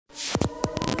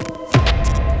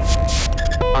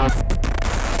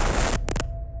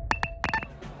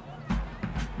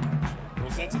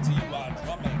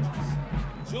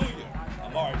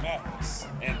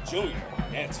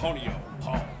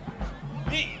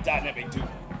dynamic duo.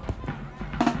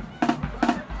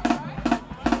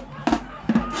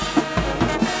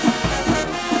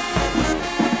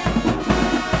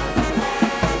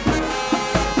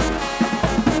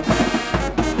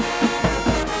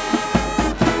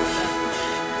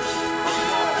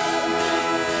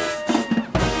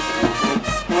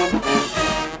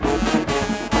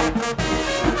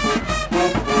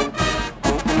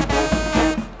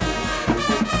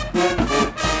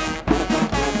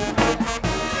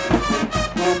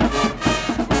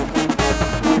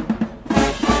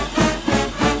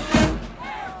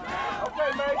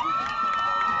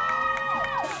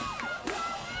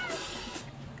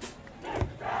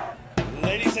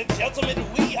 Ladies and gentlemen,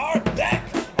 we are back.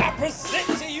 I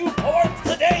present to you for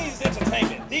today's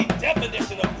entertainment the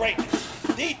definition of greatness,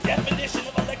 the definition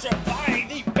of electrifying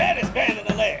the baddest band in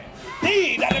the land,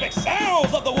 the dynamic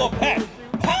sounds of the Wolfpack,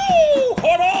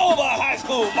 Cordova High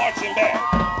School Marching Band.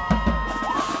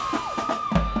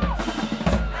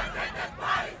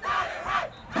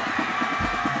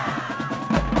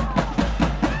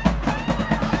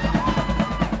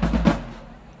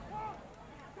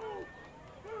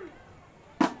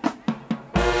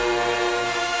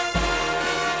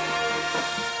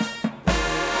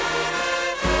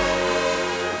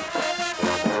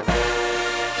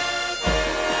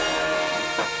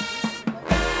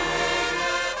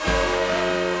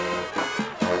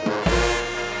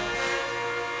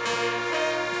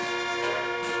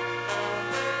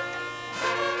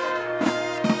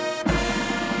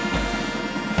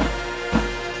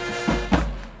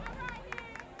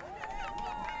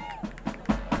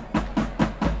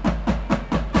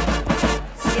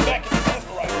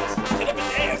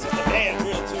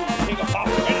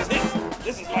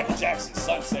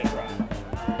 Sunset Drive.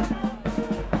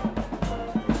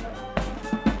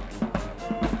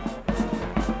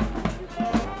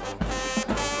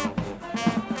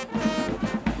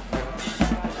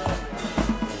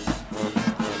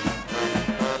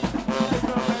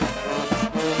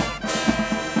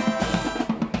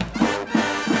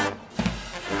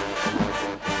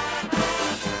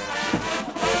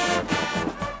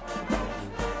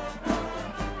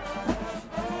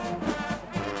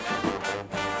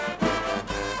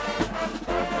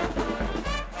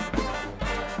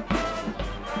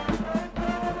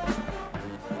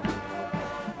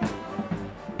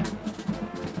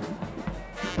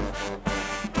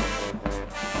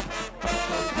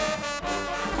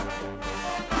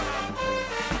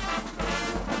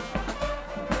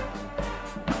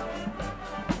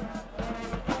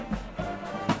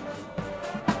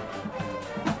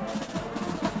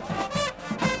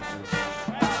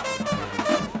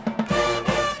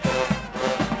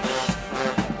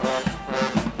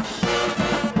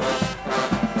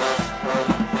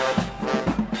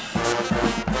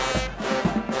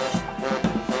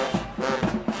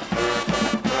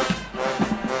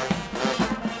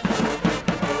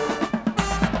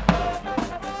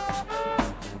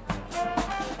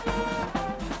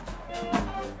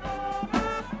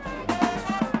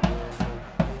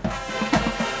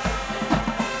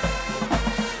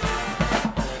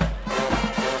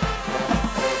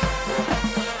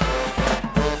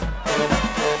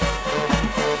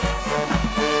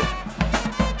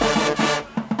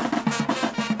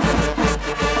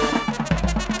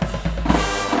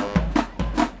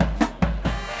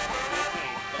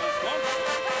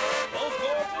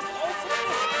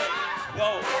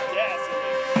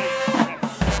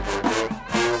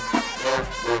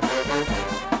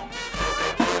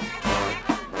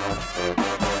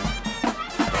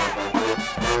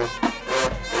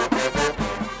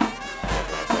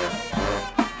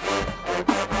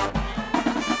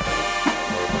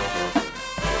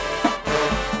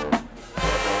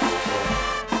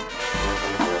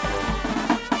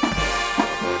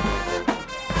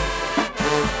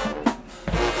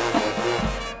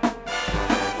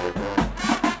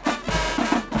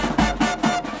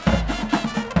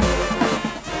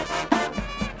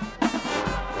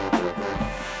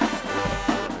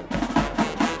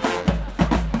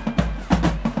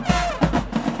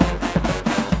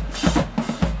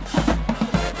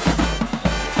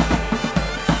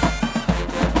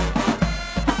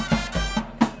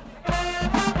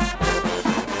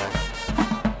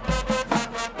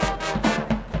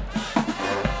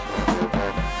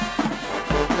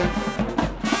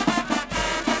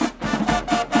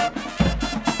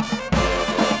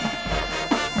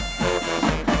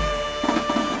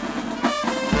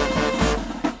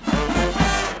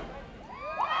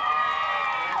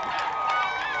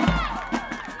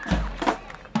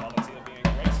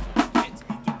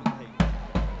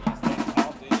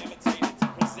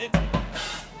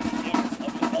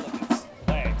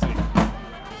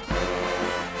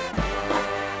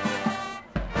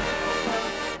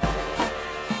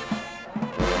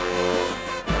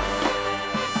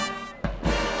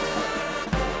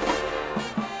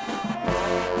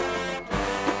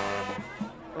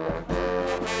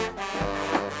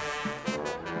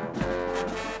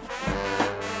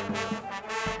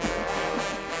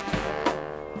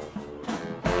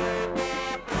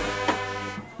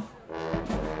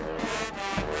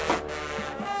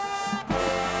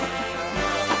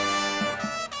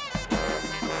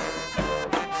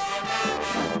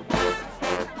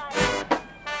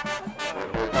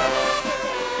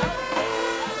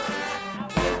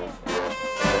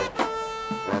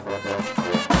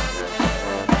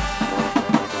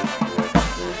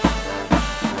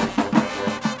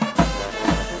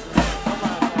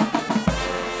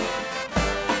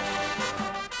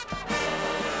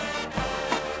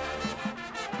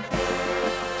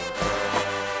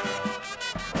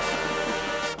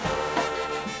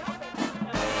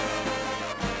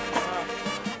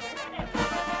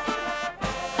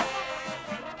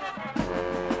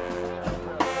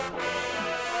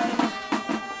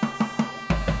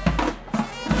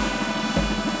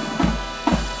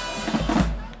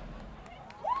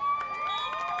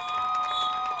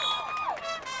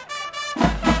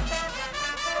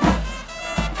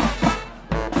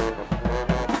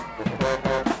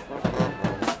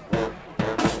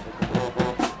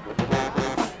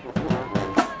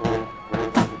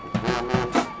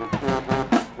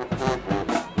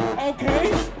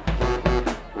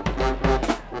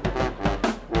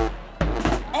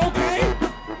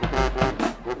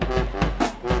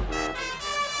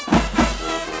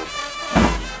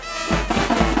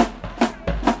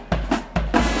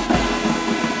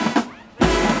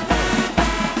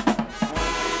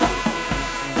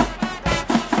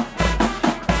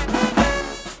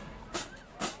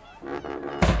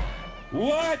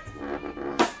 What?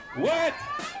 What?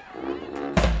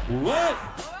 What?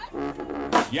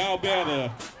 Y'all better.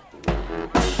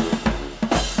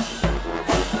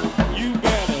 You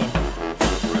better.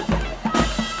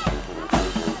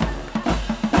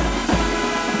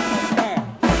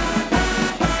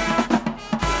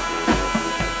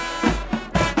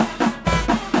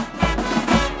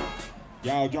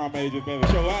 Y'all drum majors better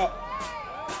show out.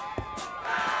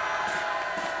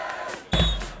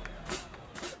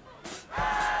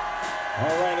 All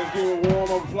right, let's give a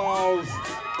warm applause.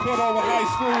 Cordova High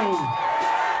School.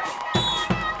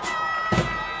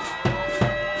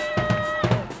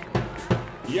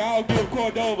 Y'all give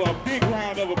Cordova a big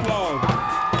round of applause.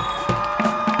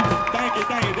 Thank you,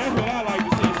 thank you. That's what I like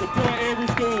to see. Support every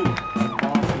school.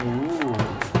 Ooh.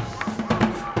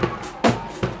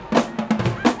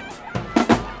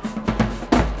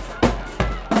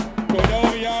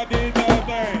 Cordova, y'all did another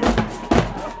thing.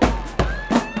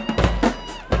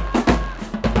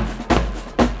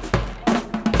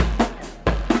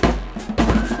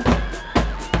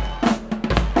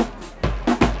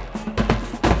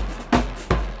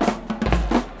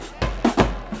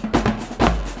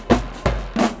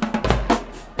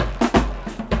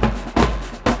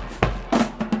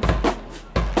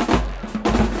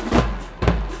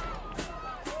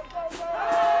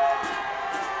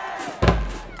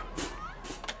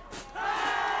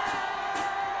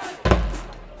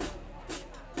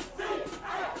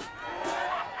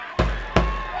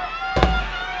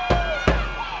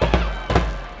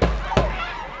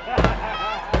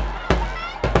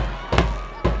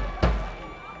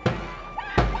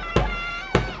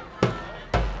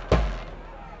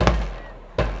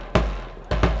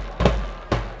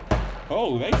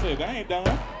 Oh, they said they ain't done.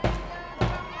 That's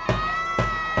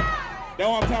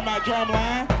what I'm talking about, drum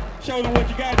line. Show them what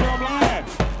you got, drum line.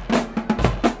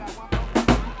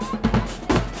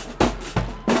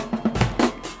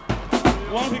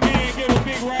 Once again, give a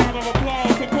big round of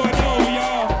applause to Cordova,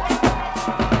 y'all.